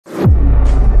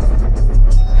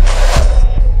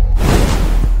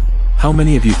How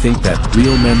many of you think that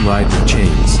real men ride with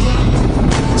chains?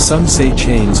 Some say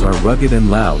chains are rugged and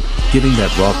loud, giving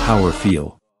that raw power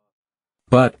feel.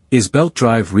 But, is belt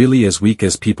drive really as weak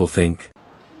as people think?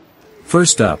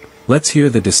 First up, let's hear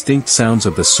the distinct sounds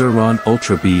of the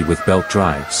surronultrabee with belt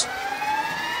drives.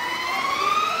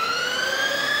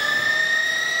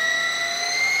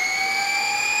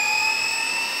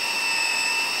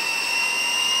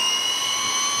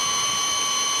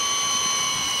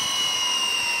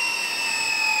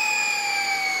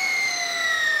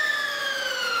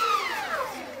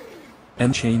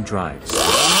 And chain drives.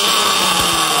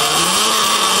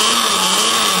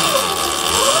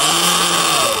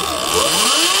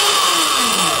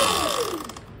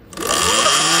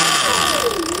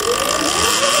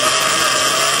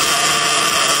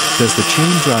 Does the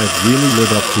chain drive really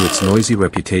live up to its noisy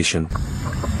reputation?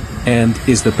 And,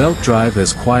 is the belt drive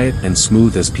as quiet and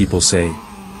smooth as people say?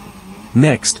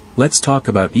 Next, let's talk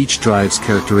about each drive's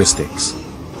characteristics.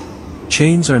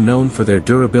 Chains are known for their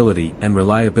durability and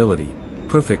reliability,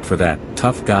 perfect for that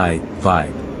tough guy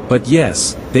vibe. But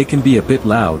yes, they can be a bit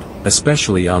loud,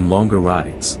 especially on longer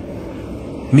rides.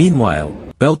 Meanwhile,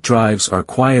 belt drives are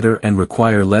quieter and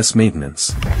require less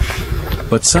maintenance.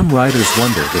 But some riders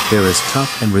wonder if they're as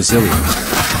tough and resilient.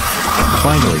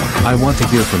 Finally, I want to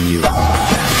hear from you.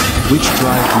 Which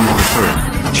drive do you prefer,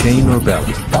 chain or belt?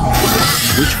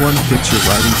 Which one fits your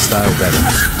riding style better?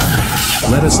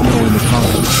 Let us know in the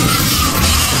comments.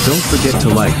 Don't forget to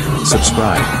like,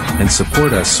 subscribe, and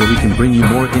support us so we can bring you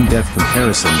more in-depth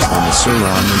comparisons on the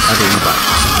SurRon and other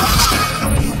e-bikes.